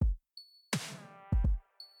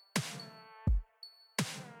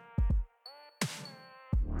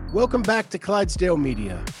Welcome back to Clydesdale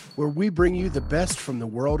Media, where we bring you the best from the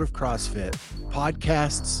world of CrossFit.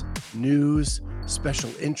 Podcasts, news, special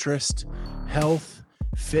interest, health,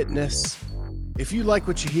 fitness. If you like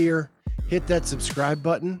what you hear, hit that subscribe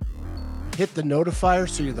button, hit the notifier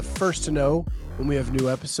so you're the first to know when we have new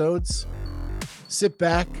episodes. Sit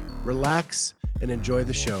back, relax, and enjoy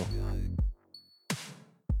the show.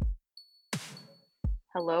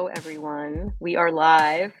 Hello, everyone. We are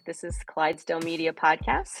live. This is Clydesdale Media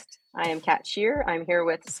Podcast. I am Kat Shear. I'm here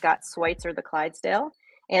with Scott Schweitzer, the Clydesdale,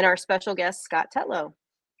 and our special guest, Scott Tetlow.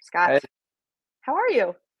 Scott, hey. How are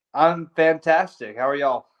you? I'm fantastic. How are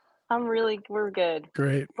y'all? We're good.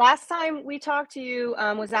 Great. Last time we talked to you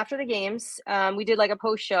was after the games. We did like a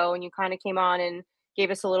post show and you kind of came on and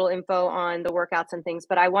gave us a little info on the workouts and things,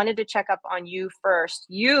 but I wanted to check up on you first.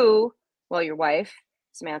 Your wife,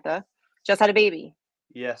 Samantha, just had a baby.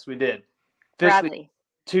 Yes, we did. Bradley.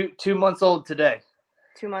 2 months old today.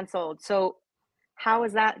 2 months old. So how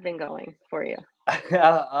has that been going for you?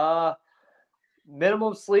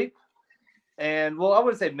 Minimum sleep. And well, I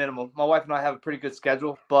wouldn't say minimum. My wife and I have a pretty good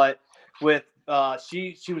schedule, but with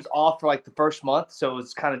she was off for like the first month, so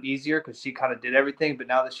it's kind of easier because she kind of did everything. But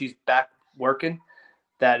now that she's back working,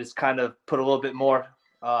 that is kind of put a little bit more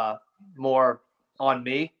on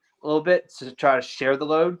me a little bit to try to share the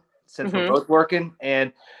load since we're both working.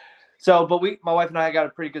 And so, but my wife and I got a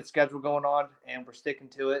pretty good schedule going on, and we're sticking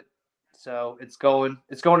to it. So it's going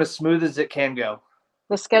as smooth as it can go.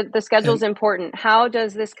 The schedule is important. How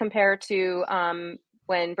does this compare to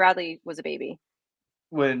when Bradley was a baby?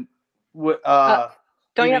 Don't you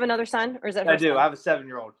have another son, or is that? I do. I have a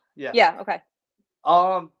 7-year-old. Yeah. Yeah. Okay.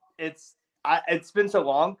 It's been so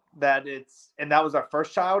long that that was our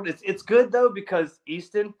first child. It's good though because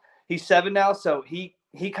Easton, he's 7 now, so he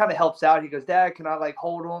kind of helps out. He goes, Dad, can I like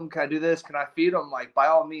hold him? Can I do this? Can I feed him? Like, by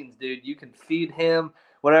all means, dude, you can feed him,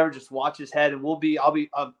 whatever, just watch his head. And I'll be,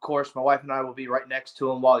 of course, my wife and I will be right next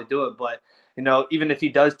to him while he do it. But, even if he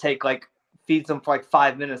does take feeds him for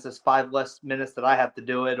 5 minutes, there's 5 less minutes that I have to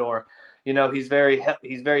do it. Or, he's very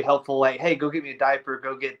helpful. Like, hey, go get me a diaper,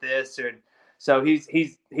 go get this. And so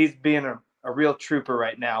he's being a real trooper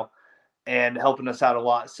right now and helping us out a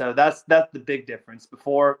lot. So that's the big difference.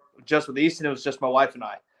 Before, just with Easton, it was just my wife and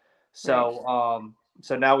I. So right.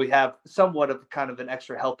 So now we have somewhat of kind of an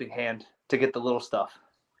extra helping hand to get the little stuff.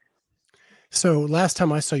 So last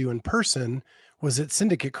time I saw you in person was at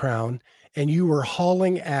Syndicate Crown, and you were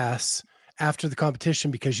hauling ass after the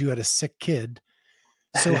competition because you had a sick kid.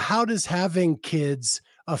 So how does having kids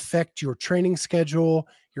affect your training schedule,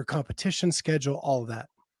 your competition schedule, all of that?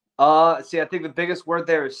 I think the biggest word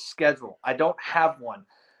there is schedule. I don't have one.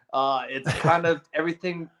 It's kind of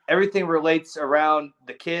everything relates around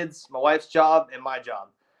the kids, my wife's job, and my job.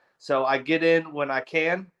 So I get in when I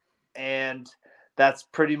can, and that's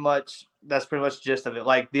pretty much the gist of it.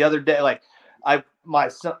 Like the other day, my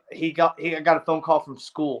son, I got a phone call from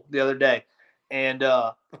school the other day, and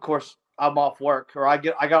of course I'm off work, or I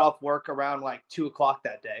got off work around 2:00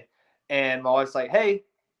 that day, and my wife's like, hey,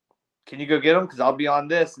 can you go get him? Because I'll be on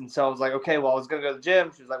this. And so I was like, okay, well, I was going to go to the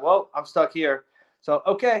gym. She was like, well, I'm stuck here. So,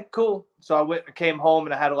 okay, cool. So I came home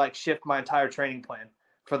and I had to shift my entire training plan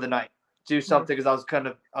for the night, do something because I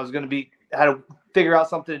had to figure out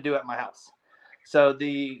something to do at my house. So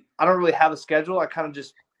I don't really have a schedule. I kind of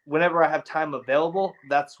just, whenever I have time available,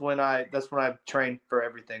 that's when I train for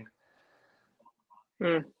everything.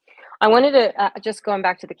 I wanted to just going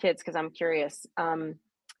back to the kids, because I'm curious.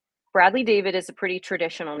 Bradley David is a pretty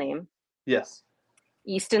traditional name. Yes.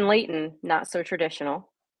 Easton Layton, not so traditional.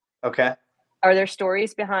 Okay. Are there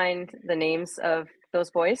stories behind the names of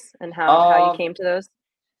those boys and how you came to those?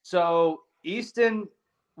 So Easton,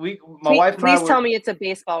 my wife and I please tell me it's a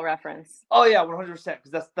baseball reference. Oh yeah, 100%.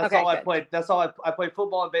 Because that's okay, all I good. played. That's all I played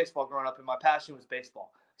football and baseball growing up, and my passion was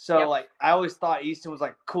baseball. So I always thought Easton was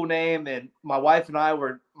a cool name, and my wife and I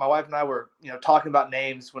were talking about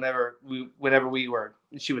names whenever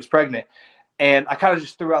she was pregnant, and I kind of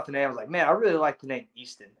just threw out the name. I was like, man, I really like the name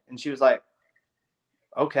Easton, and she was like,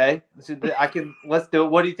 okay, let's do it.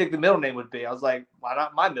 What do you think the middle name would be? I was like, why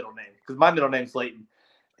not my middle name? Because my middle name's Layton.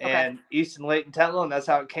 And Easton Layton Tetlow, and that's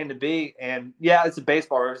how it came to be. And yeah, it's a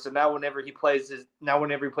baseball reference. So now whenever he plays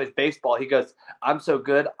baseball, he goes, I'm so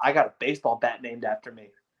good, I got a baseball bat named after me.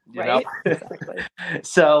 You know? Exactly.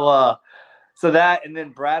 So that, and then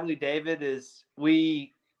Bradley David is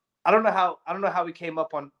I don't know how we came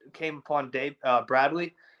upon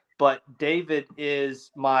Bradley, but David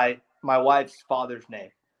is my wife's father's name.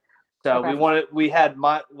 So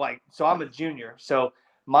so I'm a junior. So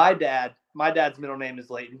my dad's middle name is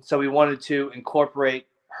Layton. So we wanted to incorporate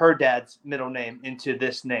her dad's middle name into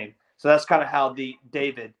this name. So that's kind of how the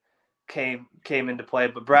David came into play.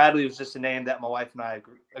 But Bradley was just a name that my wife and I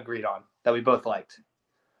agreed on, that we both liked.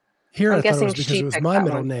 Here, I'm I thought it guessing was because she it was picked my that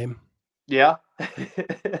middle one. name. Yeah.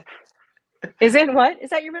 Is it what? Is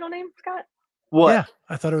that your middle name, Scott? What? Yeah,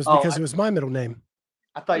 I thought it was because it was my middle name.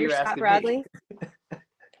 I thought you You're were Scott asking Bradley? me.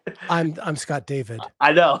 I'm Scott David.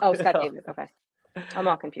 I know. Oh, Scott David. Okay. I'm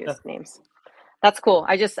all confused. Names. That's cool.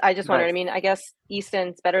 I just wondered. Nice. I mean, I guess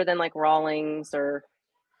Easton's better than like Rawlings or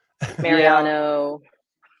Mariano.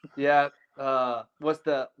 Yeah. What's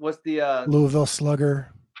the Louisville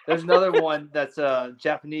Slugger. There's another one that's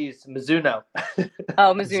Japanese, Mizuno.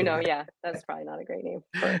 Oh, Mizuno. Yeah, that's probably not a great name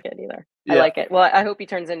for a kid either. Yeah. I like it. Well, I hope he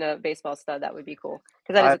turns into a baseball stud. That would be cool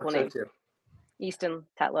because that is a cool name. Too. Easton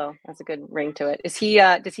Tetlow. That's a good ring to it. Is he?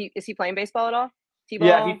 Is he playing baseball at all? T-ball?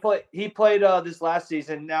 Yeah, he played this last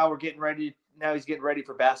season. Now we're getting ready. Now he's getting ready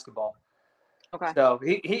for basketball. Okay. So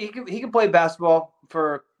he can play basketball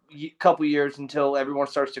for a couple years until everyone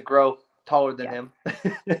starts to grow taller than him.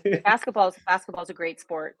 Basketball's a great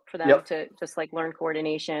sport for them to just like learn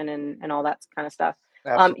coordination and all that kind of stuff.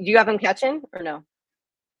 Do you have him catching or no?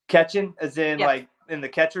 Catching, as in like in the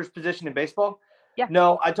catcher's position in baseball? Yeah.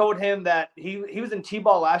 No, I told him that he was in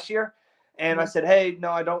T-ball last year, and I said, hey,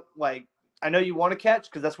 no, I don't like. I know you want to catch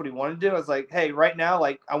because that's what he wanted to do. I was like, hey, right now,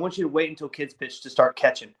 like I want you to wait until kids pitch to start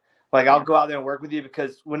catching. Like I'll go out there and work with you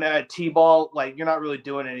because when at T-ball, like you're not really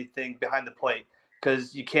doing anything behind the plate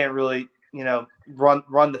because you can't really,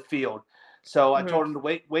 run the field. So I told him to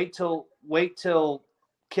wait till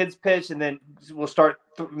kids pitch, and then we'll start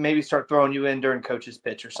throwing you in during coach's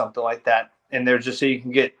pitch or something like that. And there's just so you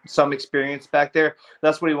can get some experience back there.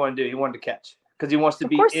 That's what he wanted to do. He wanted to catch because he wants to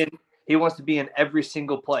be in. He wants to be in every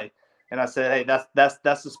single play. And I said, hey, that's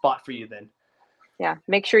the spot for you then. Yeah.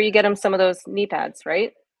 Make sure you get him some of those knee pads,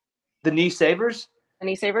 right? The knee savers? The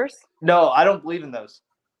knee savers? No, I don't believe in those.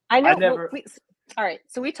 I know. All right.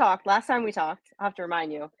 So we talked last time we talked. I'll have to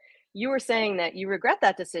remind you. You were saying that you regret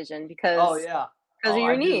that decision because of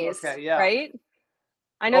your knees, right?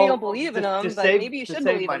 I know you don't believe in them, but maybe you should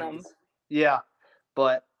believe in them. Yeah,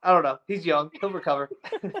 but I don't know. He's young. He'll recover.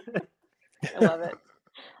 I love it.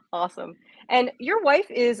 Awesome. And your wife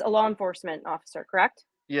is a law enforcement officer, correct?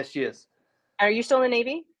 Yes, she is. Are you still in the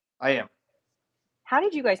Navy? I am. How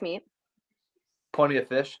did you guys meet? Plenty of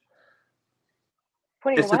Fish.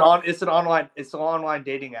 It's an online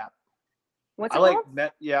dating app. What's it called?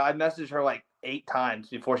 I messaged her like 8 times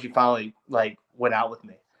before she finally like went out with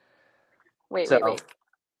me. Wait.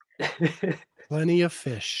 Plenty of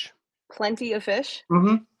Fish. Plenty of Fish?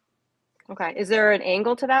 Mm-hmm. Okay. Is there an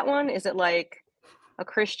angle to that one? Is it like a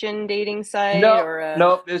Christian dating site?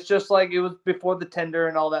 No, it's just like it was before the Tinder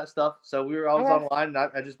and all that stuff. So I was online, and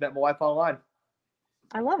I just met my wife online.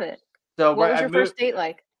 I love it. So what was your first date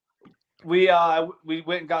like? We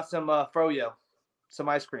went and got some froyo, some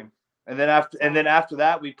ice cream, and then after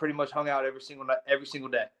that we pretty much hung out every single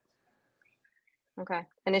day. Okay.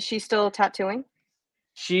 And is she still tattooing?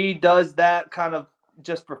 She does that kind of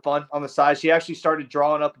just for fun on the side. She actually started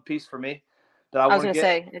drawing up a piece for me that I was going to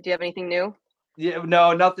say. Do you have anything new? Yeah,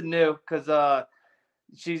 no, nothing new because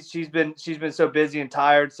she's been so busy and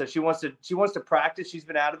tired. So she wants to practice. She's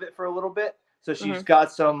been out of it for a little bit. So she's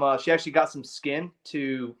got some. She actually got some skin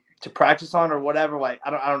to practice on or whatever. Like I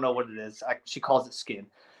don't know what it is. she calls it skin.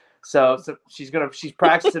 So she's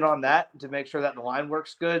practicing on that to make sure that the line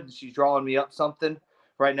works good. She's drawing me up something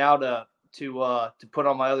right now to put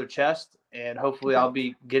on my other chest, and hopefully I'll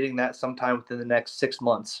be getting that sometime within the next 6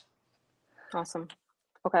 months. Awesome.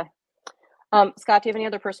 Okay. Scott, do you have any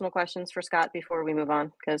other personal questions for Scott before we move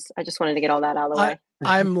on? Because I just wanted to get all that out of the way.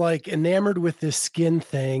 I'm like enamored with this skin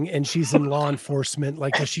thing, and she's in law enforcement.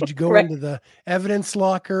 Like, does she go into the evidence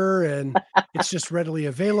locker and it's just readily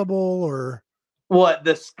available, or what?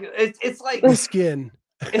 It's like the skin.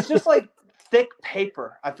 It's just like thick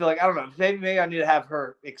paper. I feel like I don't know. Maybe I need to have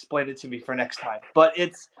her explain it to me for next time. But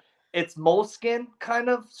it's moleskin kind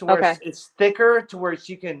of, so where it's thicker to where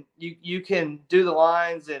you can do the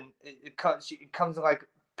lines, and it comes in like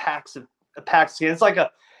packs of skin. It's like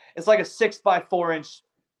a 6x4 inch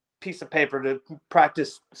piece of paper to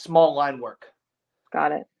practice small line work.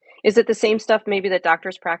 Got it. Is it the same stuff maybe that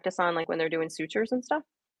doctors practice on, like when they're doing sutures and stuff?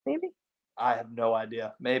 Maybe. I have no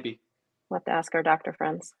idea. Maybe. We'll have to ask our doctor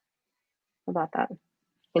friends about that.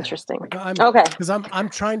 Interesting. Okay. Because I'm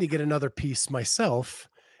trying to get another piece myself.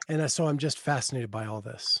 And so I'm just fascinated by all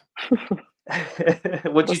this.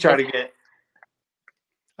 What'd you try to get?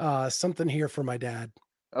 Something here for my dad.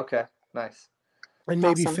 Okay, nice. And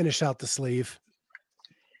maybe finish out the sleeve.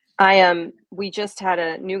 We just had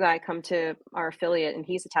a new guy come to our affiliate, and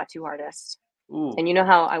he's a tattoo artist. Ooh. And you know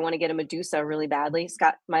how I want to get a Medusa really badly.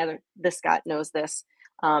 This Scott knows this.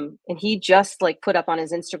 And he just like put up on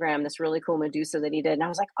his Instagram this really cool Medusa that he did. And I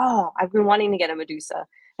was like, oh, I've been wanting to get a Medusa.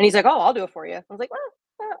 And he's like, oh, I'll do it for you. I was like, well,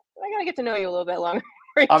 I gotta get to know you a little bit longer.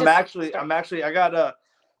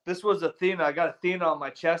 This was Athena. I got Athena on my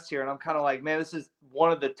chest here, and I'm kind of like, man, this is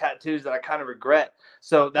one of the tattoos that I kind of regret.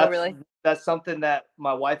 So that's something that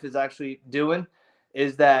my wife is actually doing,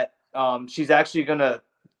 is that she's actually gonna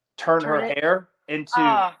turn her hair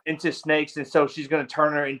into snakes, and so she's gonna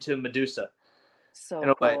turn her into Medusa. So in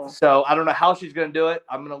a way. So I don't know how she's gonna do it.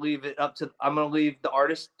 I'm gonna leave the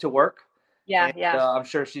artist to work. Yeah, and, I'm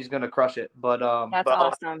sure she's gonna crush it. But that's but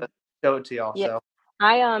awesome. I'll show it to y'all. Yeah. So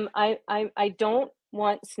I don't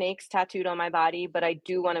want snakes tattooed on my body, but I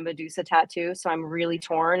do want a Medusa tattoo. So I'm really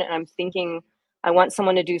torn, and I'm thinking I want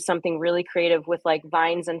someone to do something really creative with like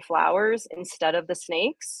vines and flowers instead of the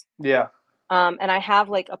snakes. Yeah. And I have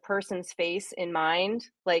like a person's face in mind,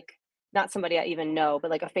 like not somebody I even know,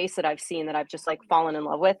 but like a face that I've seen that I've just like fallen in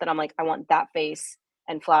love with. And I'm like, I want that face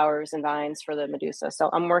and flowers and vines for the Medusa. So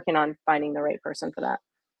I'm working on finding the right person for that.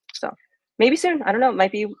 So maybe soon. I don't know. It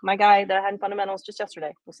might be my guy that I had in fundamentals just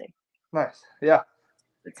yesterday. We'll see. Nice. Yeah.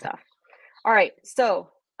 Good stuff. All right. So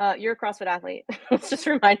you're a CrossFit athlete. Let's just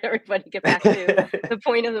remind everybody, get back to the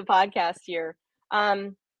point of the podcast here.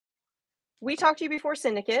 We talked to you before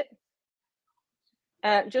Syndicate.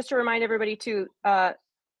 Just to remind everybody too,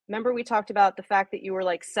 remember we talked about the fact that you were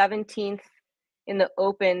like 17th in the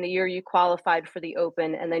Open the year you qualified for the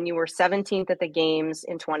Open, and then you were 17th at the games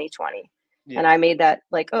in 2020. Yeah. And I made that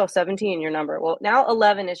like, oh, 17 your number. Well, now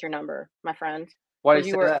 11 is your number, my friend. Why do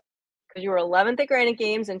you say that? Because you were 11th at Granite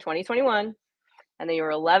Games in 2021, and then you were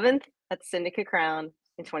 11th at Syndicate Crown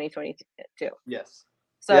in 2022. Yes.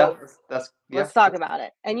 So let's talk about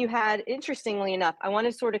it. And you had, interestingly enough, I want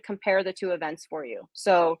to sort of compare the two events for you.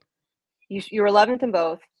 So you were 11th in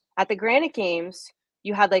both. At the Granite Games,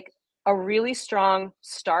 you had like a really strong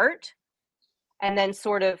start and then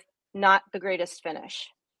sort of not the greatest finish.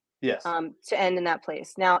 Yes. To end in that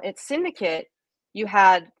place. Now at Syndicate, you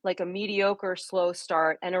had like a mediocre slow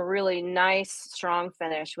start and a really nice strong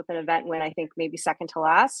finish with an event win, I think maybe second to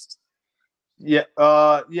last. Yeah,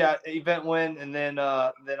 event win, and then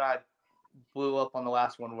I blew up on the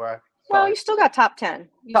last one where you still got top 10.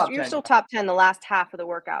 You're still top 10 the last half of the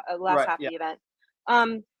workout, half of the event.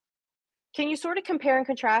 Can you sort of compare and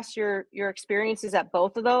contrast your experiences at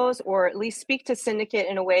both of those, or at least speak to Syndicate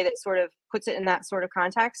in a way that sort of puts it in that sort of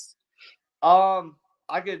context?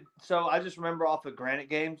 I could. So I just remember off of Granite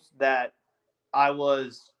Games that I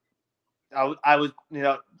was,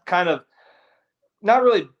 kind of not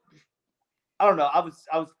really. I don't know. I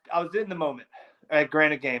was in the moment at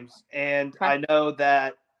Granite Games, and okay. I know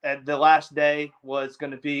that at the last day was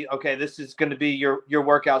going to be, okay, this is going to be your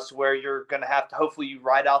workouts where you're going to have to, hopefully you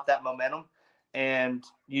ride out that momentum and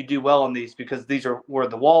you do well on these, because these were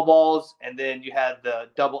the wall balls, and then you had the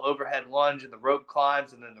double overhead lunge and the rope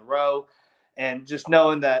climbs and then the row, and just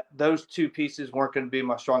knowing that those two pieces weren't going to be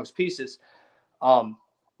my strongest pieces. I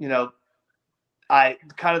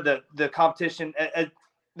kind of the competition,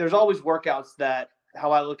 there's always workouts that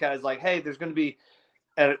how I look at it is like, hey, there's going to be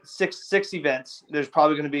at six events, there's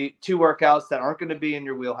probably going to be 2 workouts that aren't going to be in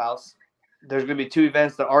your wheelhouse. There's going to be 2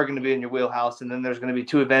 events that are going to be in your wheelhouse. And then there's going to be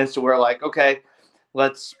 2 events to where like, okay,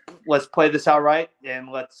 let's play this out right. And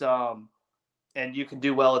and you can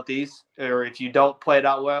do well at these, or if you don't play it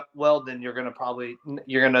out well, then you're going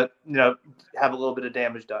to have a little bit of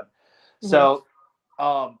damage done.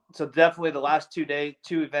 Mm-hmm. So definitely the last 2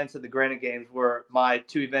 events of the Granite Games were my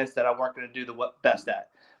 2 events that I weren't going to do the best at.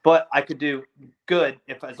 But I could do good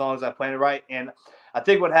as long as I planned it right. And I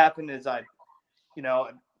think what happened is about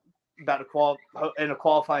to in a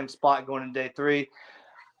qualifying spot going in day 3,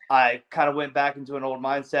 I kind of went back into an old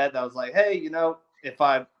mindset that was like, hey, if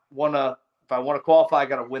I want to qualify, I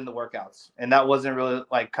got to win the workouts. And that wasn't really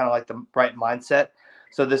like kind of like the right mindset.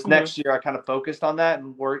 So this next year I kind of focused on that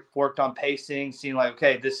and worked on pacing, seeing like,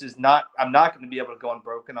 okay, I'm not going to be able to go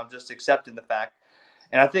unbroken. I'm just accepting the fact.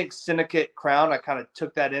 And I think Syndicate Crown, I kind of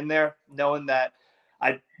took that in there, knowing that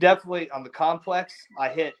I definitely on the complex, I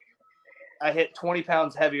hit 20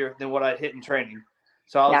 pounds heavier than what I'd hit in training.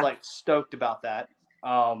 So I was like stoked about that.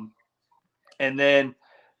 And then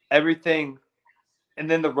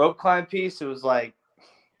the rope climb piece, it was like,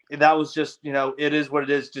 that was just, it is what it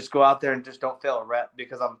is. Just go out there and just don't fail a rep,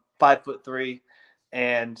 because I'm 5'3",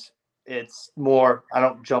 and it's more, I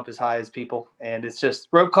don't jump as high as people, and it's just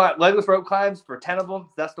legless rope climbs for 10 of them.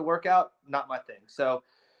 That's the workout, not my thing. So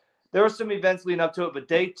there were some events leading up to it, but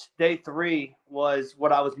day 3 was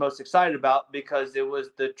what I was most excited about, because it was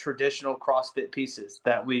the traditional CrossFit pieces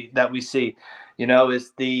that we see,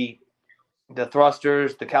 is the the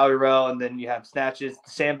thrusters, the calorie row, and then you have snatches, the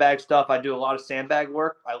sandbag stuff. I do a lot of sandbag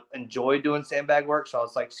work. I enjoy doing sandbag work, so I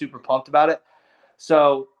was like super pumped about it.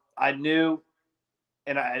 So I knew,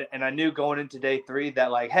 and I knew going into day 3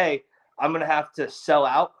 that like, hey, I'm gonna have to sell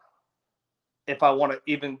out if I want to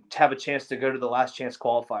even have a chance to go to the last chance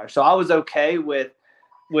qualifier. So I was okay with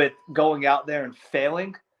going out there and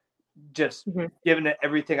failing, just giving it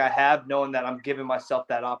everything I have, knowing that I'm giving myself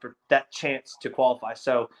that chance to qualify.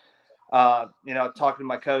 So, talking to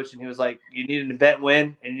my coach, and he was like, you need an event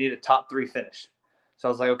win and you need a top 3 finish. So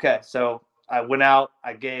I was like, okay. So I went out,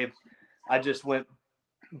 I just went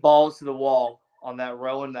balls to the wall on that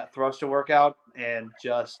row and that thruster workout, and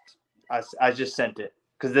I just sent it.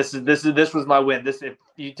 Because this was my win. If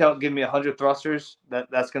you give me 100 thrusters,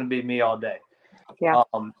 that's going to be me all day. Yeah.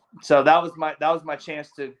 So that was my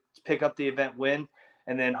chance to pick up the event win,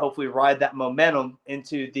 and then hopefully ride that momentum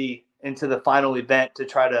into the final event to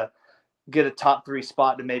try to get a top 3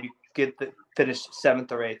 spot to maybe finish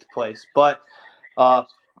 7th or 8th place. But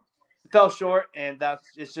fell short, and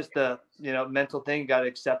it's just the mental thing. You got to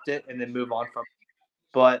accept it and then move on from it.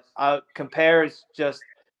 But compares, just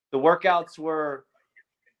the workouts were.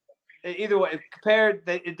 Either way,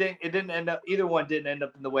 it didn't end up. Either one didn't end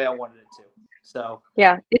up in the way I wanted it to. So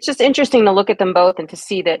yeah, it's just interesting to look at them both and to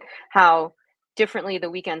see that how differently the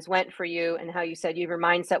weekends went for you, and how you said your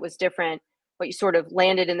mindset was different, but you sort of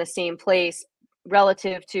landed in the same place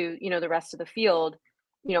relative to the rest of the field.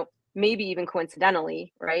 Maybe even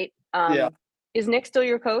coincidentally, right? Yeah. Is Nick still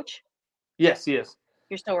your coach? Yes, he is.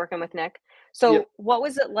 You're still working with Nick. So Yep. What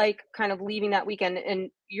was it like kind of leaving that weekend? And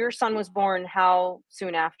your son was born how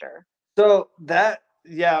soon after? So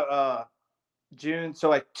June. So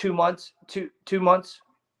like 2 months, 2 months.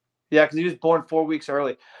 Yeah, because he was born 4 weeks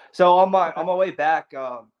early. So on my way back,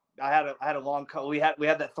 I had a long call. We had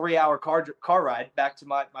that 3-hour car ride back to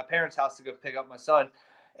my parents' house to go pick up my son,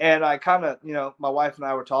 and I kind of my wife and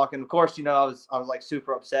I were talking. Of course, I was like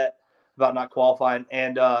super upset about not qualifying,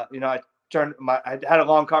 and I had a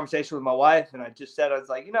long conversation with my wife, and I just said, I was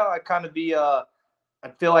like, I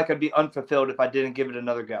feel like I'd be unfulfilled if I didn't give it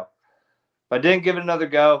another go. If I didn't give it another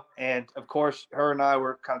go, and of course, her and I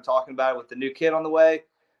were kind of talking about it with the new kid on the way,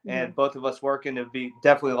 and both of us working, it would be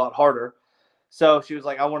definitely a lot harder. So she was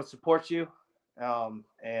like, I want to support you.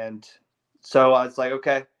 And so I was like,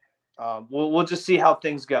 okay, we'll just see how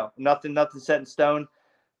things go. Nothing set in stone.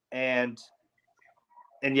 And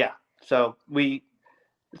yeah,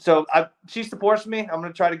 she supports me. I'm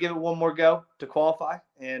going to try to give it one more go to qualify,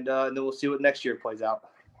 and then we'll see what next year plays out.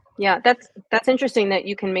 Yeah, that's interesting that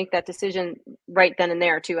you can make that decision right then and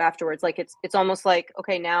there too afterwards. Like it's almost like,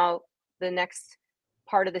 okay, now the next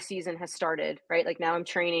part of the season has started, right? Like now I'm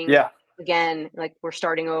training again, like we're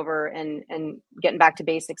starting over and getting back to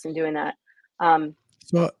basics and doing that.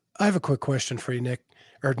 So I have a quick question for you,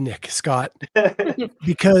 Scott,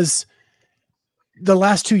 because the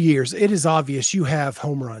last 2 years, it is obvious you have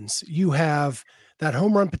home runs. You have that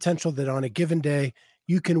home run potential that on a given day,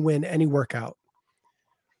 you can win any workout.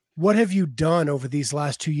 What have you done over these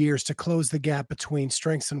last 2 years to close the gap between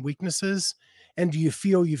strengths and weaknesses? And do you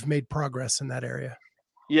feel you've made progress in that area?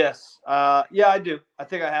 Yes. Yeah, I do. I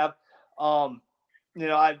think I have. I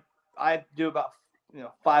do about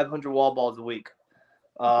 500 wall balls a week.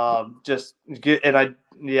 500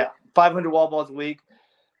 wall balls a week.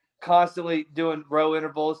 Constantly doing row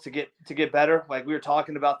intervals to get better. Like we were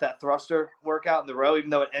talking about that thruster workout in the row,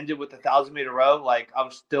 even though it ended with a 1,000-meter row, like I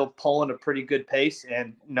was still pulling a pretty good pace,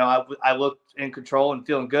 and I looked in control and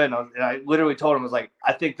feeling good. And I literally told him, I was like,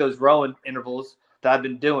 I think those rowing intervals that I've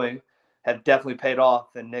been doing have definitely paid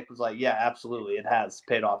off. And Nick was like, yeah, absolutely, it has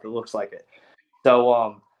paid off. It looks like it.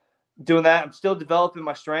 So doing that, I'm still developing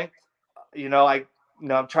my strength.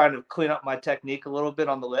 I'm trying to clean up my technique a little bit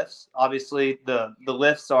on the lifts. Obviously, the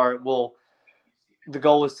lifts the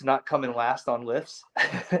goal is to not come in last on lifts.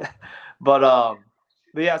 but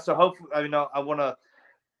yeah, so hopefully, I want to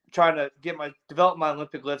try to develop my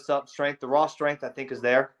Olympic lifts up. Strength, the raw strength, I think is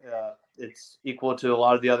there. It's equal to a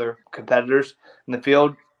lot of the other competitors in the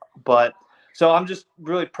field. But so I'm just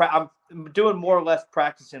really I'm doing more or less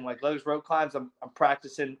practicing like those rope climbs. I'm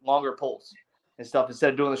practicing longer pulls and stuff instead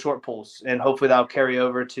of doing the short pulls, and hopefully that'll carry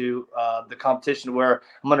over to the competition where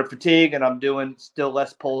I'm under fatigue and I'm doing still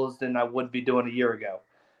less pulls than I would be doing a year ago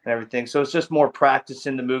and everything. So it's just more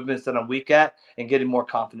practicing the movements that I'm weak at and getting more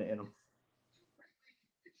confident in them.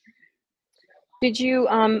 Did you,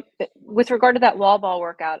 with regard to that wall ball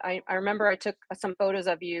workout, I remember I took some photos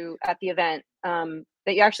of you at the event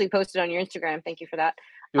that you actually posted on your Instagram. Thank you for that.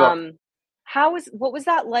 what was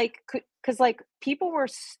that like? Because like people were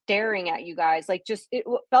staring at you guys, like just it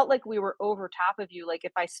felt like we were over top of you. Like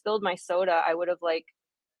if I spilled my soda, I would have like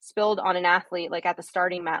spilled on an athlete like at the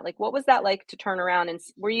starting mat. Like what was that like to turn around and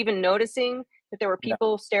were you even noticing that there were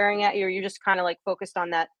people staring at you, or you just kind of like focused on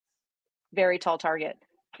that very tall target?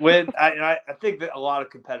 When I think that a lot of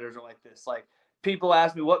competitors are like this. Like people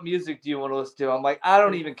ask me, what music do you want to listen to? I'm like, I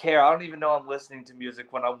don't even care. I don't even know I'm listening to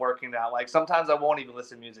music when I'm working out. Like sometimes I won't even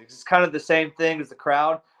listen to music. It's kind of the same thing as the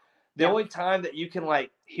crowd. The only time that you can like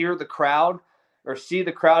hear the crowd or see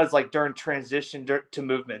the crowd is like during transition to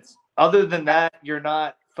movements. Other than that, you're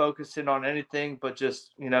not focusing on anything but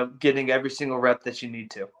just, getting every single rep that you need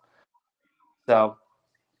to. So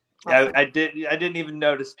Awesome. I didn't even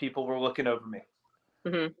notice people were looking over me.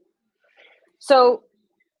 Mm-hmm.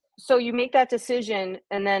 So you make that decision,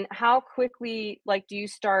 and then how quickly like do you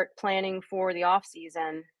start planning for the off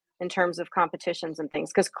season in terms of competitions and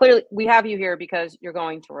things? Because clearly we have you here because you're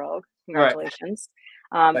going to Rogue. Congratulations.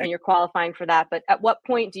 Right. And you're qualifying for that. But at what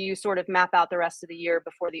point do you sort of map out the rest of the year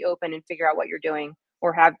before the Open and figure out what you're doing,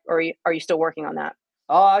 or are you still working on that?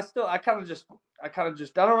 I kind of just I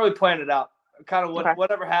don't really plan it out. Kind of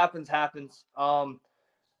whatever happens.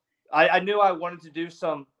 I knew I wanted to do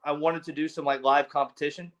some like live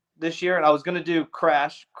competition this year, and I was going to do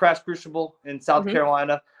Crash Crucible in South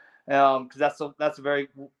Carolina, because that's a very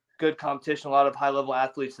good competition. A lot of high level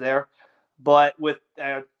athletes there. But with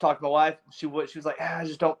talking to my wife, she was like, I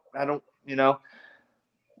don't,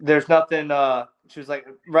 there's nothing. She was like,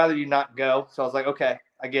 rather you not go. So I was like, okay,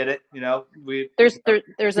 I get it.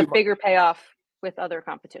 There's a bigger payoff with other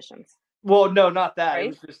competitions. Well, no, not that. Right? It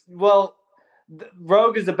was just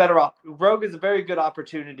Rogue is a very good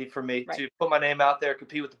opportunity for me to put my name out there,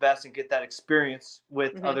 compete with the best, and get that experience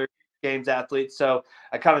with other games athletes. So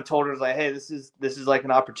I kind of told her, like, hey, this is like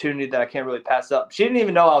an opportunity that I can't really pass up. She didn't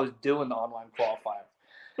even know I was doing the online qualifier.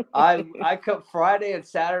 I come Friday and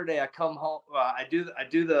Saturday. I come home. I do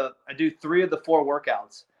 3 of the 4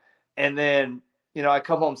 workouts, and then I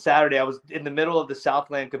come home Saturday. I was in the middle of the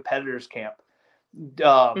Southland competitors camp,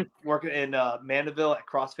 working in Mandeville at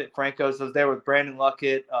CrossFit Franco's. I was there with Brandon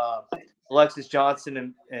Luckett, Alexis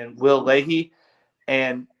Johnson, and Will Leahy,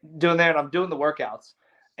 and doing there. And I'm doing the workouts.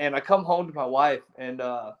 And I come home to my wife, and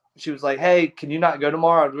she was like, "Hey, can you not go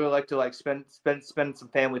tomorrow? I'd really like to like spend some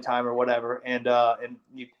family time or whatever." And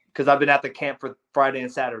because I've been at the camp for Friday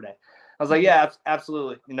and Saturday, I was like, "Yeah,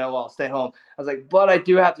 absolutely. I'll stay home." I was like, "But I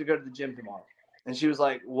do have to go to the gym tomorrow." And she was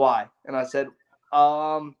like, "Why?" And I said,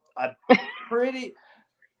 I'm pretty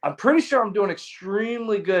sure I'm doing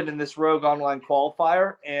extremely good in this Rogue online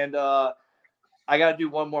qualifier, and I got to do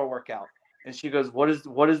one more workout." And she goes, what is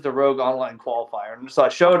the Rogue online qualifier? And so I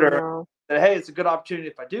showed her that, hey, it's a good opportunity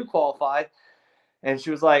if I do qualify. And she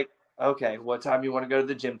was like, okay, what time you want to go to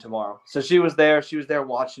the gym tomorrow? So she was there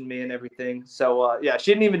watching me and everything. So yeah, she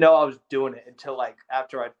didn't even know I was doing it until like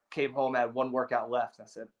after I came home, I had one workout left. I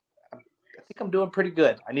said, I think I'm doing pretty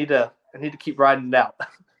good. I need to keep riding it out.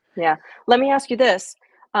 Yeah. Let me ask you this.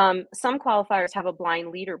 Some qualifiers have a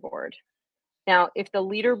blind leaderboard. Now, if the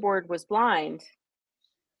leaderboard was blind,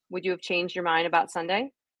 would you have changed your mind about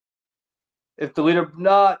Sunday? If the leader,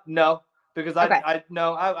 no, because I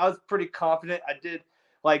was pretty confident. I did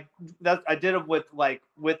like that. I did it with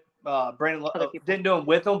Brandon. Didn't do them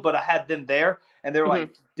with them, but I had them there, and they were like,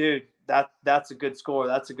 "Dude, that's a good score.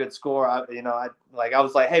 That's a good score." I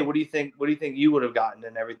was like, "Hey, what do you think? What do you think you would have gotten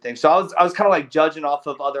and everything?" So I was kind of like judging off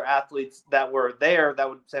of other athletes that were there that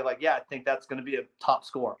would say like, "Yeah, I think that's going to be a top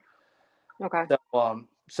score." Okay.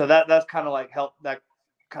 So that's kind of like helped. That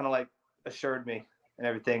kind of like assured me and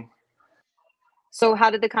everything. So how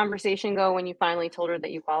did the conversation go when you finally told her that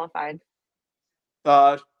you qualified?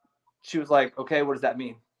 She was like, okay, what does that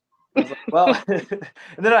mean? I was like, well,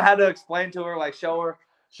 and then I had to explain to her, like show her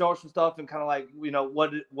some stuff and kind of like,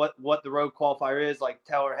 what the Rogue qualifier is, like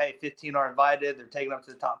tell her, hey, 15 are invited. They're taking up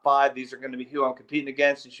to the top 5. These are going to be who I'm competing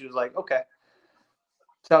against. And she was like, okay,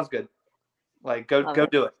 sounds good. Like, go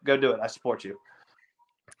do it. Go do it. I support you.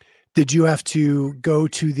 Did you have to go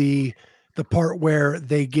to the part where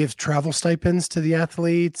they give travel stipends to the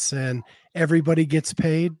athletes and everybody gets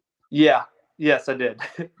paid? Yeah. Yes, I did.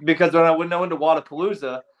 Because when I went into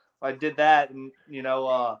Wadapalooza, I did that, and we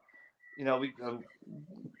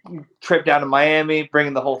trip down to Miami,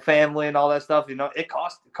 bringing the whole family and all that stuff. It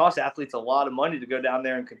costs athletes a lot of money to go down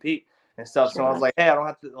there and compete and stuff. So I was like, hey, I don't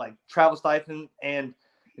have to like travel stipend, and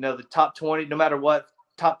the top 20, no matter what,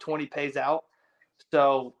 top 20 pays out.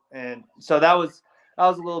 So that was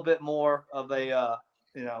a little bit more of a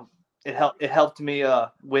it helped me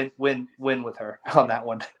win with her on that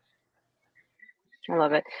one. I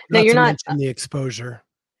love it. Not to mention the exposure.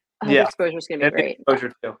 The exposure is going to be great.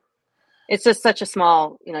 Exposure too. It's just such a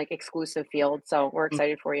small, like exclusive field. So we're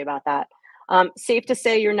excited for you about that. Safe to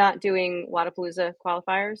say you're not doing Wodapalooza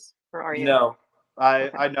qualifiers, or are you? No,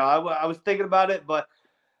 I know. I was thinking about it, but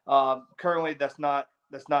currently that's not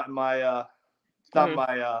in my it's not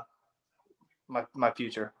my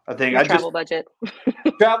future. I think Your travel budget.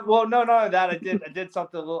 Travel. Well, no, not only that. I did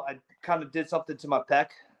something a little. I kind of did something to my pec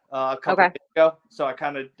a couple of days ago. So I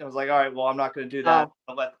was like, all right, well, I'm not going to do that.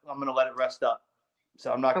 I'm going to let it rest up.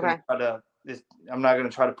 So I'm not going to try to. I'm not going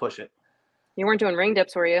to try to push it. You weren't doing ring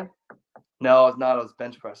dips, were you? No, I was not. I was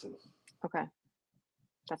bench pressing. Okay,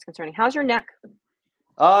 that's concerning. How's your neck?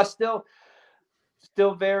 Still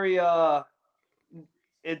very.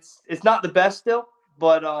 It's not the best still,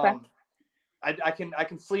 but I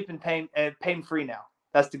can sleep in pain free now.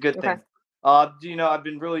 That's the good thing. I've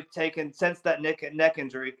been really taking since that neck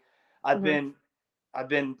injury. I've been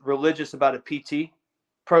religious about a PT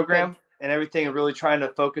program and everything, and really trying to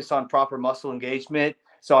focus on proper muscle engagement.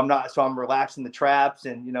 So I'm relaxing the traps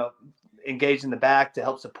and engaging the back to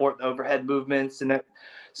help support the overhead movements, and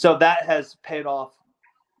so that has paid off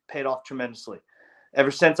tremendously.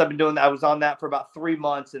 Ever since I've been doing that, I was on that for about 3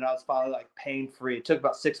 months, and I was finally like pain free. It took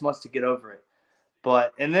about 6 months to get over it.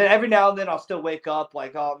 And then every now and then I'll still wake up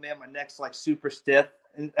like, oh man, my neck's like super stiff.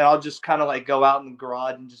 And I'll just kind of like go out in the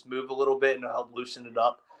garage and just move a little bit and it'll help loosen it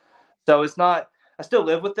up. So I still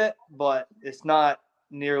live with it, but it's not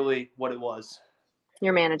nearly what it was.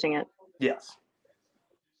 You're managing it. Yes.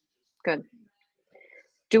 Good.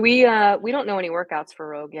 Do we don't know any workouts for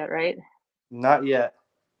Rogue yet, right? Not yet.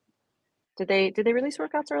 Did they release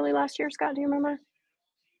workouts early last year, Scott? Do you remember?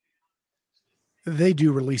 They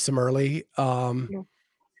do release them early,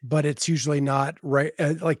 but it's usually not right,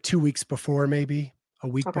 like 2 weeks before, maybe a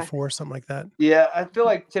week before, something like that. Yeah, I feel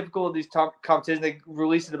like typical of these top competitions, they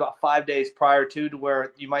release it about 5 days prior to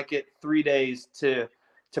where you might get 3 days to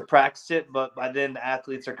practice it, but by then the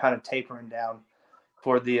athletes are kind of tapering down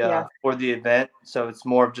for the event, so it's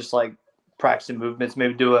more of just like practicing movements,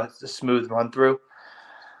 maybe do a smooth run through.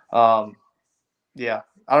 Yeah,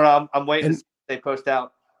 I don't know. I'm waiting to see if they post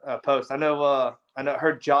out a post. I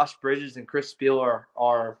heard Josh Bridges and Chris Spiel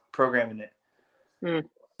are programming it.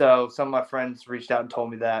 So some of my friends reached out and told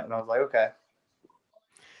me that, and I was like, okay.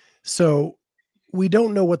 So we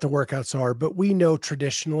don't know what the workouts are, but we know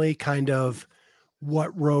traditionally kind of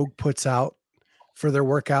what Rogue puts out for their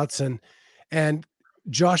workouts, and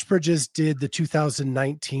Josh Bridges did the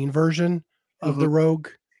 2019 version of the Rogue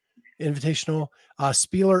Invitational.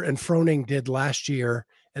 Spieler and Froning did last year,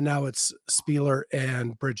 and now it's Spieler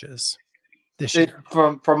and Bridges this year.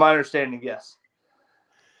 From my understanding, yes.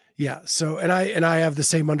 Yeah. So, and I have the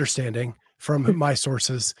same understanding from my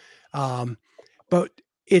sources, but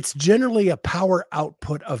it's generally a power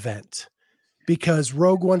output event because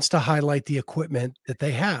Rogue wants to highlight the equipment that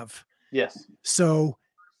they have. Yes. So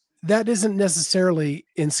that isn't necessarily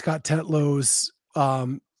in Scott Tetlow's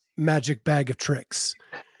magic bag of tricks.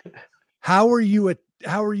 How are you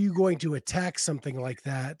going to attack something like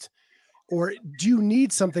that? Or do you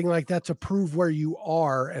need something like that to prove where you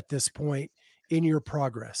are at this point in your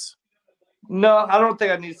progress? No, I don't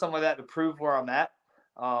think I need something like that to prove where I'm at.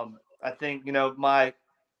 I think, I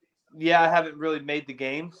haven't really made the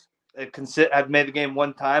games. I've made the game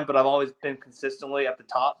one time, but I've always been consistently at the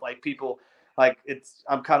top. Like people,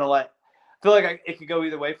 I'm kind of like, I feel like it could go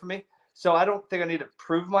either way for me. So I don't think I need to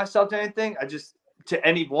prove myself to anything. To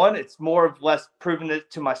anyone, it's more or less proving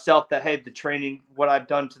it to myself that, hey, the training, what I've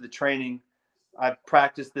done to the training, I've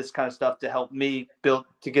practiced this kind of stuff to help me build,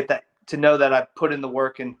 to get that, to know that I've put in the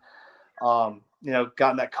work and,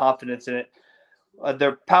 gotten that confidence in it.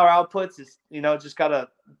 Their power outputs is, just got to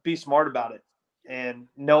be smart about it and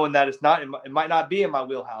knowing that it might not be in my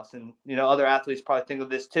wheelhouse. And, other athletes probably think of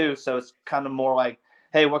this too. So it's kind of more like,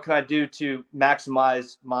 hey, what can I do to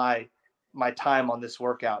maximize my time on this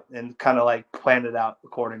workout and kind of like plan it out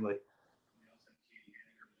accordingly.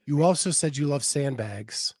 You also said you love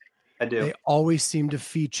sandbags. I do. They always seem to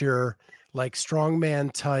feature like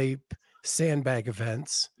strongman type sandbag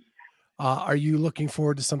events. Are you looking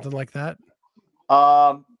forward to something like that?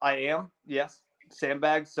 I am. Yes.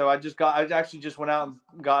 Sandbags. So I actually just went out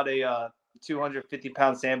and got a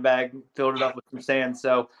 250-pound sandbag, filled it up with some sand.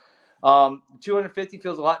 So 250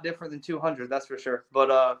 feels a lot different than 200, that's for sure.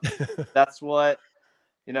 But that's what,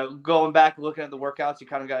 going back and looking at the workouts, you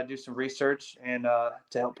kind of got to do some research and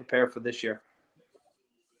to help prepare for this year.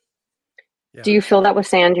 Yeah. Do you fill that with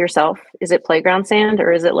sand yourself? Is it playground sand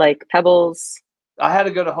or is it like pebbles? I had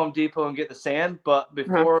to go to Home Depot and get the sand, but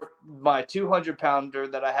before my 200-pounder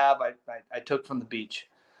that I have, I took from the beach.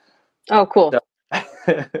 Oh, cool. So.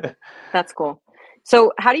 That's cool.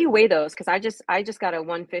 So how do you weigh those? Because I just got a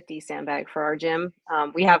 150 sandbag for our gym.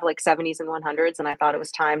 We have like 70s and 100s, and I thought it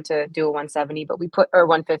was time to do a 170, but we put or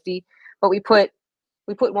 150, but we put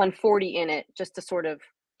 140 in it just to sort of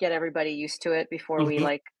get everybody used to it before we Mhm.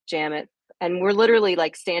 like jam it. And we're literally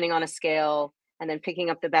like standing on a scale and then picking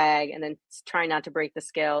up the bag and then trying not to break the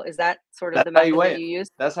scale. Is that sort of That's the how you method weigh that it. you use?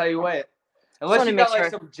 That's how you Okay. weigh it. Just Unless want to you make got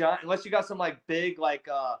like sure. some giant, unless you got some like big like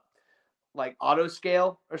auto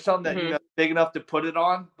scale or something that Mhm. big enough to put it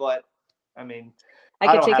on. But I mean, I I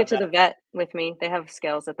could don't take it have to the that. vet with me. They have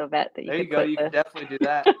scales at the vet that you There you could go. put You can the. definitely do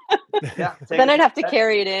that. Yeah, But take then it I'd to have the to vet.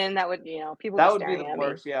 carry it in. That would, people would be That would be staring the at me.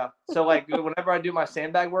 worst. Yeah. So like whenever I do my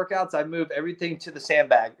sandbag workouts, I move everything to the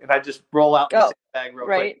sandbag and I just roll out the Oh, sandbag real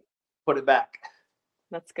quick, right. put it back.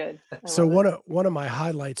 That's good. I So love it. one of my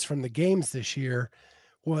highlights from the games this year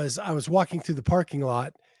was I was walking through the parking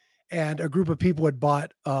lot and a group of people had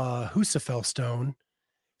bought a Husafel stone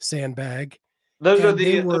sandbag, Those are and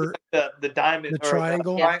they were the diamond the or the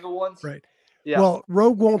triangle, Yeah. triangle ones. right? Yeah. Well,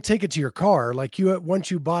 Rogue won't take it to your car. Like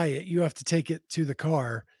once you buy it, you have to take it to the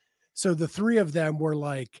car. So the three of them were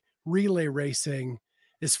like relay racing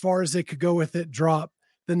as far as they could go with it, drop.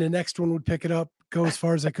 Then the next one would pick it up, go as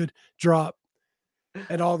far as I could, drop,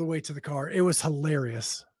 and all the way to the car. It was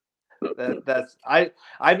hilarious. That's I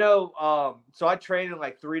know. So I train in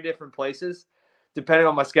like 3 different places, depending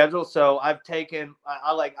on my schedule. So I've taken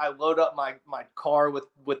I load up my car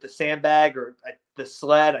with the sandbag or the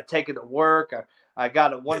sled. I take it to work. I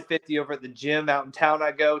got a 150 over at the gym out in town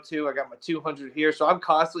I go to. I got my 200 here. So I'm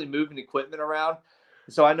constantly moving equipment around.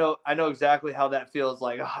 So I know exactly how that feels.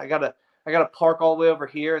 Like I gotta park all the way over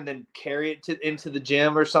here and then carry it into the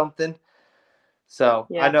gym or something. So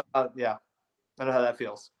I Yeah. know. Yeah, I know how that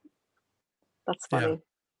feels. That's Yeah. funny.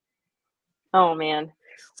 Oh man.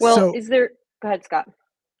 Well, So is there? Go ahead, Scott.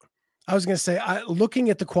 I was going to say, looking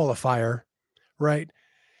at the qualifier, right?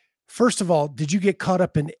 First of all, did you get caught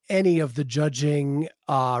up in any of the judging,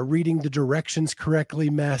 reading the directions correctly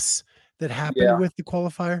mess that happened Yeah. with the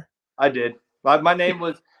qualifier? I did. My name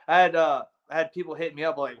was. I had people hit me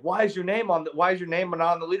up like, "Why is your name Why is your name not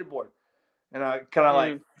on the leaderboard?" And I kind of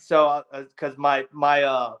like so because my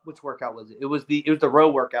which workout was it? It was the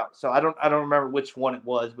row workout. So I don't remember which one it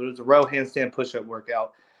was, but it was a row handstand push up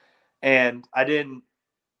workout. And I didn't.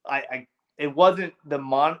 I it wasn't the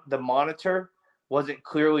monitor wasn't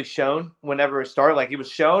clearly shown whenever it started. Like it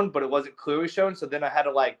was shown, but it wasn't clearly shown. So then I had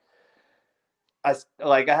to I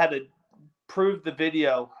had to prove the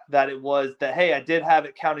video that it was that, hey, I did have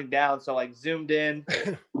it counting down. So like zoomed in.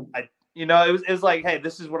 It was like, hey,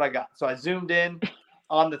 this is what I got. So I zoomed in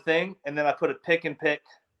on the thing and then I put a pick and pick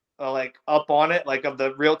like up on it, like of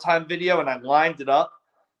the real time video, and I lined it up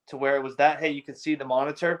to where it was that, hey, you can see the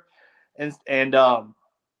monitor. And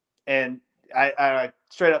I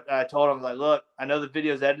straight up I told him like, look, I know the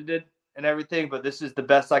video's edited and everything, but this is the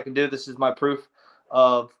best I can do. This is my proof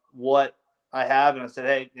of what I have. And I said,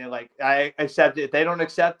 hey, like I accept it. If they don't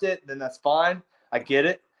accept it, then that's fine. I get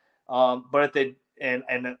it. But if they and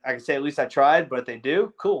I can say at least I tried. But if they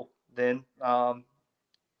do, cool. Then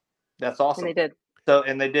that's awesome. And they did.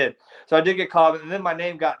 And they did. So I did get caught, and then my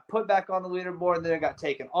name got put back on the leaderboard, and then it got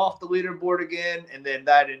taken off the leaderboard again. And then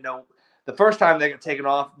I didn't know. The first time they got taken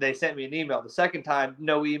off, they sent me an email. The second time,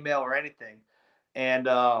 no email or anything. And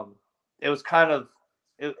it was kind of,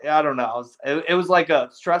 I don't know. It was like a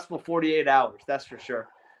stressful 48 hours, that's for sure.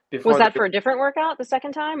 Was that for a different workout the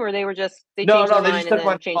second time, or they changed No, their they mind just and took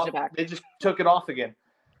then changed it back? They just took it off again.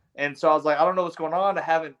 And so I was like, I don't know what's going on. I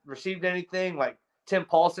haven't received anything. Like Tim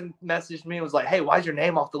Paulson messaged me and was like, hey, why's your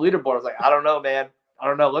name off the leaderboard? I was like, I don't know, man. I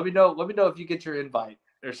don't know. Let me know if you get your invite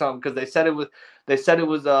or something. Because they said it was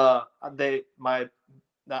my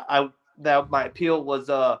appeal was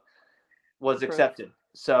accepted.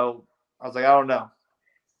 So I was like, I don't know.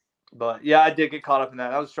 But yeah, I did get caught up in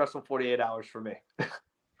that. That was stressful 48 hours for me.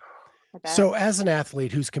 So as an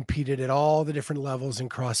athlete who's competed at all the different levels in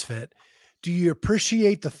CrossFit, do you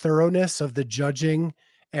appreciate the thoroughness of the judging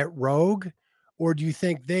at Rogue, or do you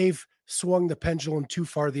think they've swung the pendulum too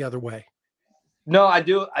far the other way? No, I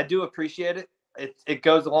do appreciate it. It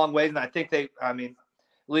goes a long way. And I think at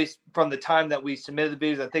least from the time that we submitted the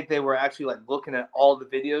videos, I think they were actually like looking at all the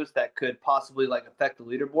videos that could possibly like affect the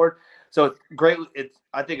leaderboard. So it's great.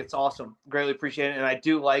 I think it's awesome. Greatly appreciate it. And I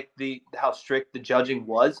do like how strict the judging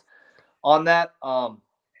was on that. Well,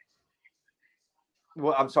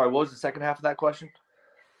 I'm sorry. What was the second half of that question?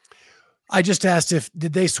 I just asked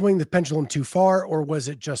did they swing the pendulum too far, or was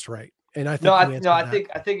it just right? And I think I think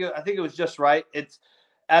it was just right. It's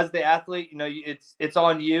as the athlete, it's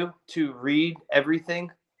on you to read everything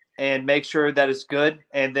and make sure that it's good.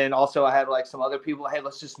 And then also I had like some other people, hey,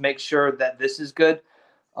 let's just make sure that this is good.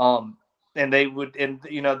 And they would, and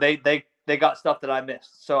they got stuff that I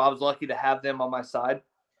missed. So I was lucky to have them on my side.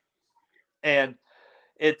 And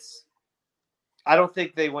I don't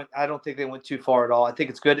think they went too far at all. I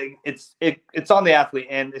think it's good. It's on the athlete,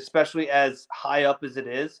 and especially as high up as it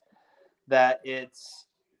is, that it's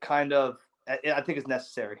kind of, I think it's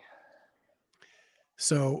necessary.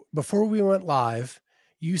 So before we went live,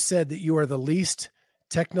 you said that you are the least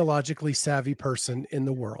technologically savvy person in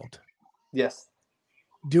the world. Yes.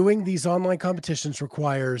 Doing these online competitions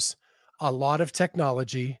requires a lot of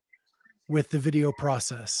technology with the video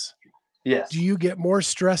process. Yes. Do you get more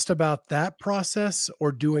stressed about that process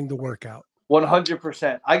or doing the workout?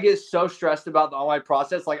 100%. I get so stressed about the online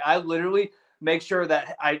process. Like I literally make sure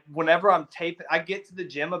that whenever I'm taping, I get to the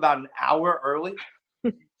gym about an hour early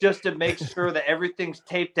just to make sure that everything's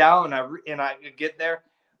taped out and I get there.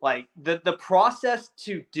 Like the process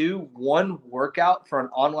to do one workout for an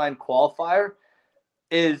online qualifier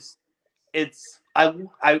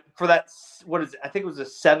for that, what is it? I think it was a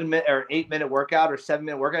 7-minute or 8-minute workout or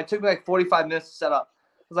 7-minute workout. It took me like 45 minutes to set up.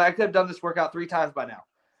 I was like, I could have done this workout 3 times by now.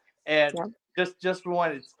 And just for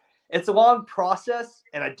one, it's a long process,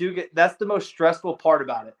 and that's the most stressful part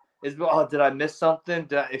about it is, oh, did I miss something?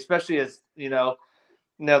 Especially as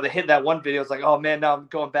they hit that one video. It's like, oh man, now I'm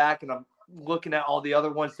going back and I'm looking at all the other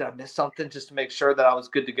ones. Did I miss something? Just to make sure that I was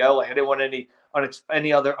good to go. Like I didn't want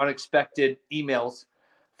any other unexpected emails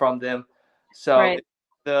from them. So right.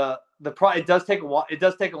 it does take a while. It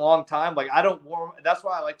does take a long time. Like I don't warm. That's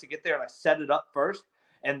why I like to get there and I set it up first,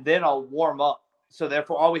 and then I'll warm up. So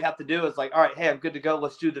therefore, all we have to do is like, all right, hey, I'm good to go.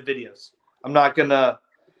 Let's do the videos. I'm not gonna,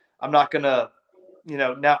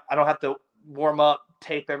 now I don't have to warm up,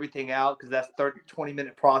 tape everything out because that's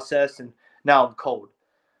 20-minute process, and now I'm cold.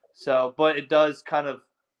 So, but it does kind of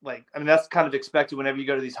that's kind of expected whenever you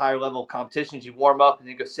go to these higher level competitions. You warm up and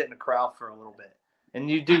then you go sit in a crowd for a little bit,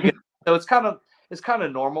 and you do get. So it's kind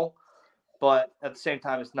of normal, but at the same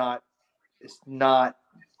time, it's not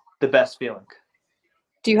the best feeling.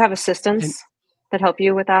 Do you have assistants that help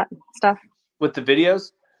you with that stuff? With the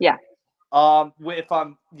videos? Yeah.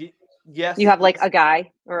 Yes. You have like a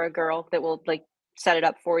guy or a girl that will like set it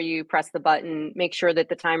up for you, press the button, make sure that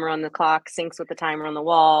the timer on the clock syncs with the timer on the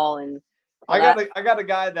wall, and I got a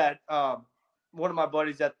guy that one of my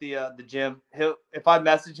buddies at the gym. If I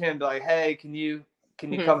message him like, hey, can you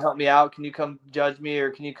come help me out? Can you come judge me, or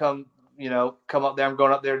can you come up there? I'm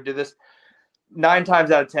going up there to do this. 9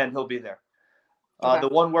 times out of 10, he'll be there. The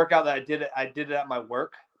one workout that I did it at my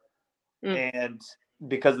work, and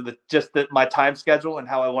because of my time schedule and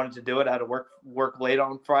how I wanted to do it, I had to work late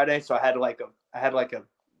on Friday, so I had a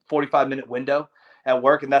 45-minute window at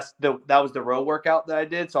work, and that was the row workout that I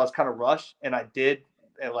did. So I was kind of rushed, and I did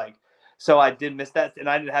so I did miss that, and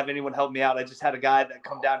I didn't have anyone help me out. I just had a guy that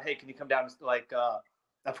come down. Hey, can you come down?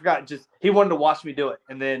 I forgot. He wanted to watch me do it,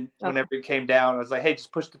 and then whenever he came down, I was like, hey,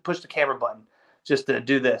 just push the camera button just to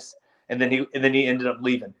do this. And then he ended up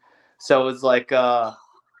leaving. So it was like,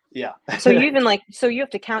 yeah. So you have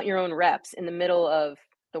to count your own reps in the middle of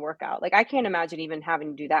the workout. Like I can't imagine even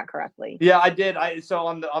having to do that correctly. Yeah, I did. So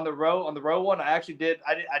on the row one, I actually did.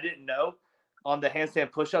 I didn't know on the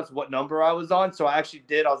handstand push-ups what number I was on. So I actually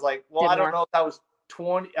did. I was like, well, I don't know if that was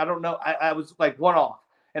 20. I don't know. I was like one off,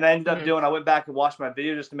 and I ended up I went back and watched my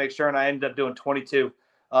video just to make sure, and I ended up doing 22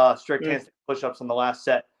 strict handstand push-ups on the last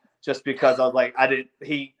set, just because I was like,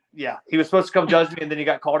 he was supposed to come judge me, and then he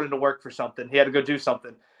got called into work for something. He had to go do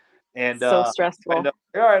something. And so stressful. All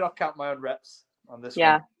right, I'll count my own reps on this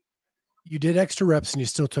one. You did extra reps and you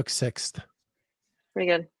still took 6th.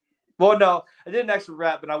 Pretty good. Well, no, I did an extra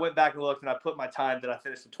rep, and I went back and looked, and I put my time that I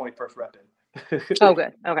finished the 21st rep in. Oh,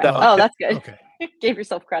 good. Okay. Oh, that's good. Okay. Gave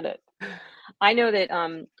yourself credit. I know that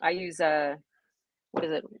I use what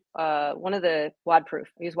is it? One of the WOD-Proof.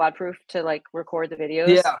 I use WOD-Proof to like record the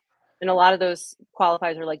videos. Yeah. And a lot of those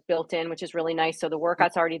qualifiers are like built in, which is really nice. So the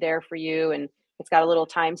workout's already there for you, and it's got a little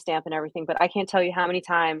timestamp and everything. But I can't tell you how many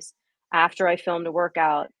times after I filmed a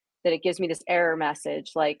workout that it gives me this error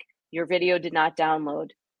message, like your video did not download.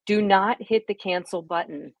 Do not hit the cancel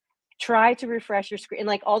button. Try to refresh your screen, and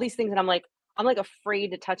like all these things. And I'm like afraid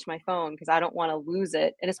to touch my phone because I don't want to lose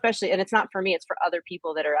it. And it's not for me, it's for other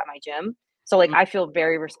people that are at my gym. So like I feel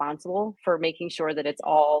very responsible for making sure that it's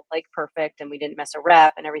all like perfect and we didn't miss a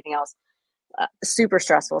rep and everything else. Super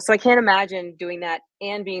stressful. So I can't imagine doing that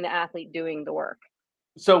and being the athlete doing the work.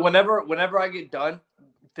 So whenever I get done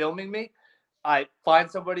filming me, I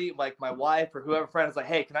find somebody like my wife or whoever friend is like,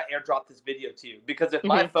 hey, can I airdrop this video to you? Because if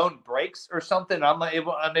my phone breaks or something, I'm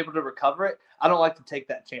unable to recover it. I don't like to take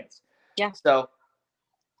that chance. Yeah. So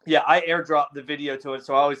Yeah, I airdrop the video to it,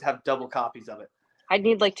 so I always have double copies of it. I'd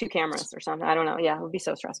need like 2 cameras or something. I don't know. Yeah, it would be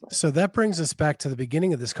so stressful. So that brings us back to the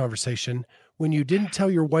beginning of this conversation when you didn't tell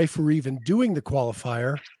your wife we were even doing the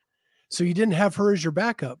qualifier. So you didn't have her as your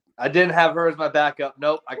backup. I didn't have her as my backup.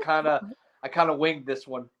 Nope. I kind of winged this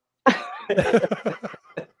one.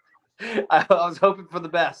 I was hoping for the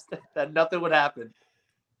best, that nothing would happen.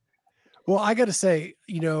 Well, I got to say,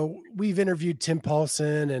 we've interviewed Tim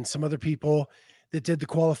Paulson and some other people that did the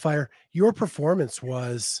qualifier. Your performance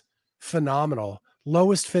was phenomenal.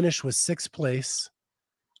 Lowest finish was 6th place.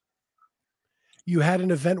 You had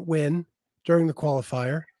an event win during the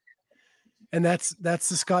qualifier, and that's the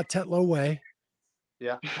Scott Tetlow way.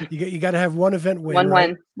 Yeah, you got to have one event win.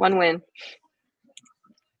 One win.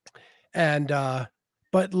 And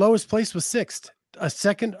but lowest place was 6th, a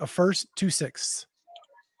 2nd, a 1st, 2 6ths.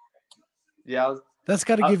 Yeah, that's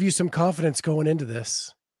got to give you some confidence going into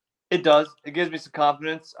this. It does. It gives me some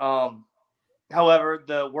confidence. However,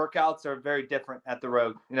 the workouts are very different at the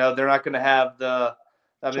Rogue. They're not going to have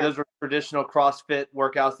those are traditional CrossFit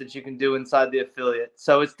workouts that you can do inside the affiliate.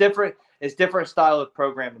 So it's different. It's different style of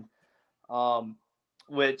programming.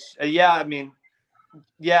 It's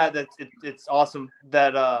awesome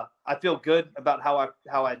that I feel good about how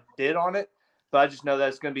I did on it, but I just know that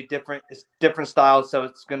it's going to be different. It's different styles, so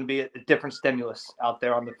it's going to be a different stimulus out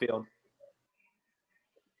there on the field.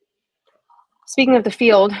 Speaking of the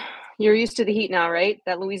field, you're used to the heat now, right?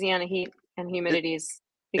 That Louisiana heat and humidity's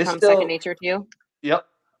become second nature to you. Yep,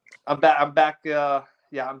 I'm back. I'm back.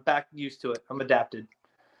 I'm back used to it. I'm adapted.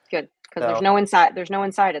 Good, because there's no inside. There's no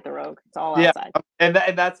inside at the Rogue. It's all outside. And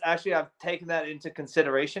that's actually, I've taken that into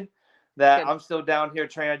consideration. That I'm still down here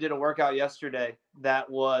training. I did a workout yesterday that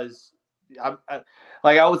was, when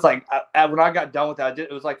I got done with that,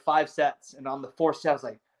 it was like 5 sets, and on the 4th set, I was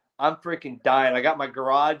like, I'm freaking dying. I got my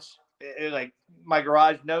garage,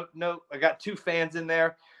 no, I got 2 fans in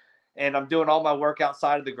there, and I'm doing all my work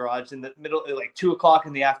outside of the garage in the middle, like 2:00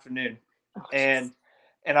 in the afternoon, and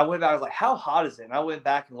I went back. I was like, how hot is it? And I went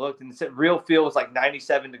back and looked, and the real feel was like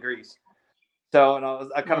 97 degrees. So, and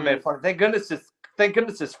I kind of made fun. Thank goodness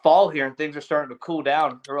it's fall here and things are starting to cool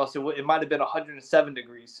down, or else it might have been 107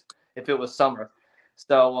 degrees if it was summer.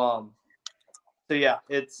 So yeah,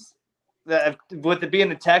 it's with it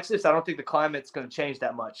being in Texas, I don't think the climate's going to change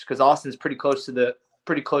that much because Austin's pretty close to the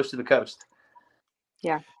coast.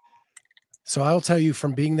 Yeah. So I'll tell you,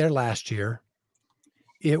 from being there last year,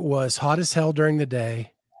 it was hot as hell during the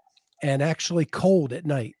day and actually cold at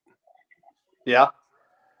night. Yeah.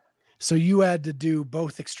 So you had to do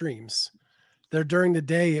both extremes. There during the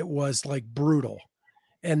day, it was like brutal.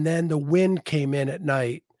 And then the wind came in at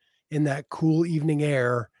night in that cool evening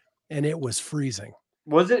air, and it was freezing.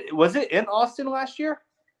 Was it in Austin last year?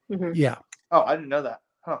 Mm-hmm. Yeah. Oh, I didn't know that.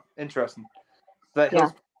 Huh. Interesting. I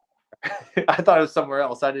thought it was somewhere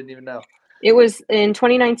else. I didn't even know. It was in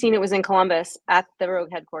 2019. It was in Columbus at the Rogue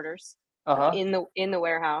headquarters, in the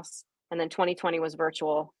warehouse, and then 2020 was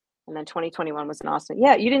virtual, and then 2021 was in Austin.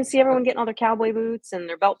 Yeah, you didn't see everyone getting all their cowboy boots and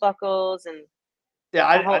their belt buckles and the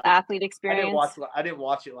whole athlete experience. I didn't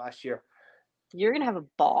watch it last year. You're gonna have a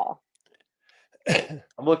ball. I'm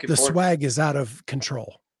looking. The swag is out of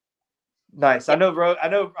control. Nice. I know Rogue. I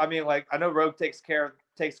know Rogue takes care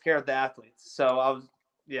of the athletes. So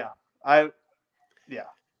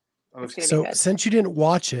So since you didn't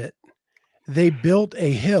watch it, they built a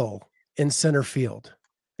hill in center field.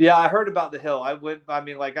 Yeah, I heard about the hill. I went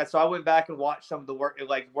back and watched some of the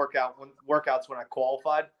workouts when I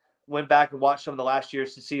qualified. Went back and watched some of the last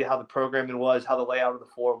years to see how the programming was, how the layout of the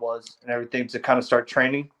floor was, and everything to kind of start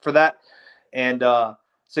training for that. And I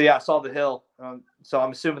saw the hill. So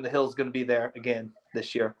I'm assuming the hill is going to be there again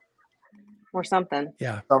this year. Or something.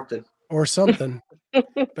 Yeah. Something. Or something. But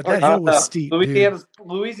that hill was steep.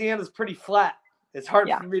 Louisiana's pretty flat. It's hard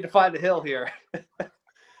for me to find a hill here.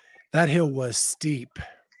 That hill was steep.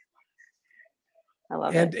 I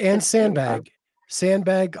love it. And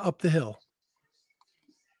sandbag up the hill.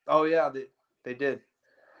 Oh yeah, they did.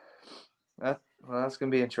 That's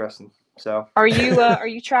gonna be interesting. So are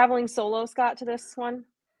you traveling solo, Scott, to this one?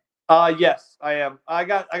 Yes, I am. I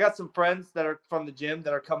got some friends that are from the gym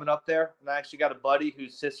that are coming up there, and I actually got a buddy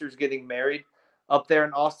whose sister's getting married up there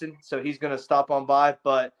in Austin, so he's gonna stop on by.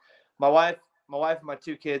 But my wife and my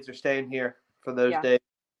 2 kids are staying here for those days.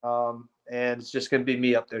 And it's just gonna be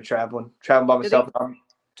me up there traveling by myself.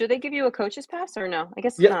 Do they give you a coach's pass or no? I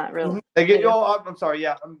guess not really. They get you. I'm sorry.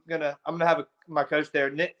 Yeah, I'm gonna have my coach there.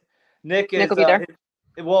 Nick will be there.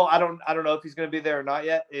 Well, I don't know if he's gonna be there or not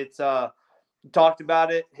yet. It's talked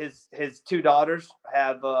about it. His 2 daughters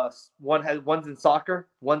have one's in soccer,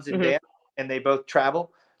 one's in dance, and they both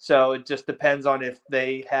travel. So it just depends on if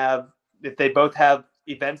they both have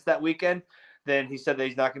events that weekend. Then he said that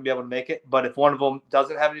he's not going to be able to make it. But if one of them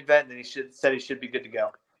doesn't have an event, then he should be good to go.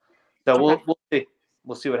 So Okay. we'll see.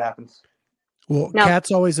 We'll see what happens. Well, Now,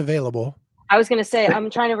 Kat's always available. I was going to say, I'm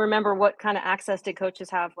trying to remember what kind of access did coaches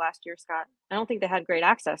have last year, Scott? I don't think they had great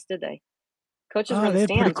access, did they? Coaches were in the They had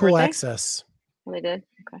stands, pretty cool weren't access. they? They did?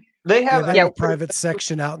 Okay. They have they had a private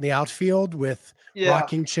section out in the outfield with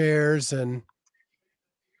rocking chairs and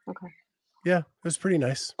okay. Yeah, it was pretty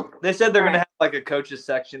nice. They said they're going to have like a coaches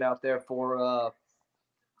section out there for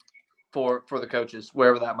the coaches,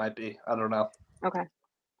 wherever that might be. I don't know. Okay.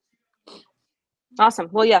 Awesome.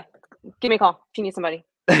 Well, yeah. Give me a call if you need somebody.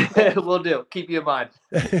 Will do. Keep you in mind.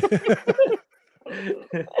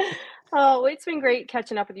 Oh, it's been great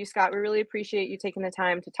catching up with you, Scott. We really appreciate you taking the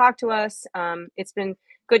time to talk to us. It's been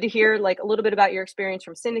good to hear like a little bit about your experience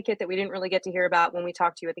from Syndicate that we didn't really get to hear about when we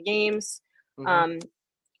talked to you at the games. Mm-hmm.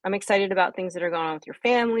 I'm excited about things that are going on with your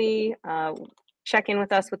family. Check in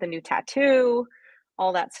with us with a new tattoo,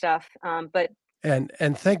 all that stuff. But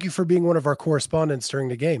thank you for being one of our correspondents during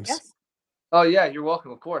the games. Yes. Oh yeah, you're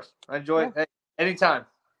welcome. Of course, I enjoy it. Hey, anytime.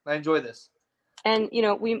 I enjoy this. And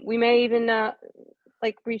we may even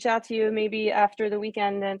like reach out to you maybe after the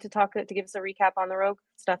weekend and to give us a recap on the Rogue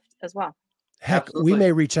stuff as well. Heck, Absolutely. We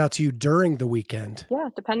may reach out to you during the weekend. Yeah,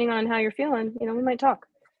 depending on how you're feeling, we might talk.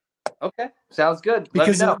 Okay, sounds good.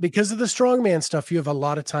 Because of the strongman stuff, you have a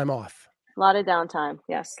lot of time off. A lot of downtime.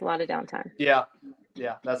 Yes, a lot of downtime. Yeah,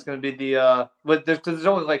 that's going to be the but there's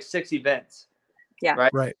only like 6 events. Yeah.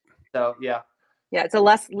 Right. So yeah. Yeah, it's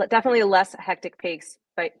definitely a less hectic pace,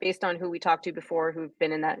 based on who we talked to before who've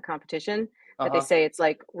been in that competition. But they say it's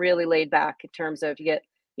like really laid back in terms of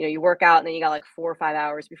you work out and then you got like 4 or 5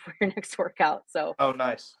 hours before your next workout. So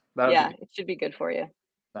nice. It should be good for you.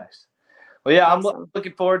 Nice. Well, yeah, awesome. I'm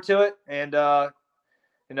looking forward to it, and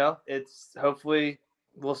it's hopefully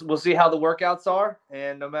we'll see how the workouts are,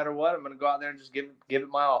 and no matter what, I'm going to go out there and just give it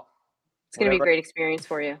my all. It's going to be a great experience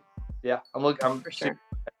for you. Yeah, I'm for sure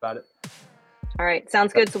about it. All right,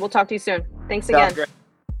 sounds good. So we'll talk to you soon. Thanks again. Great.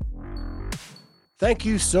 Thank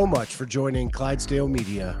you so much for joining Clydesdale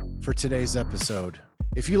Media for today's episode.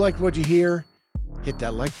 If you liked what you hear, hit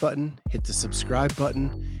that like button, hit the subscribe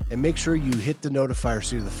button, and make sure you hit the notifier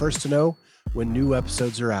so you're the first to know when new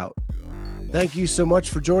episodes are out. Thank you so much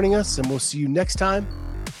for joining us, and we'll see you next time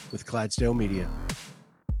with Clydesdale Media.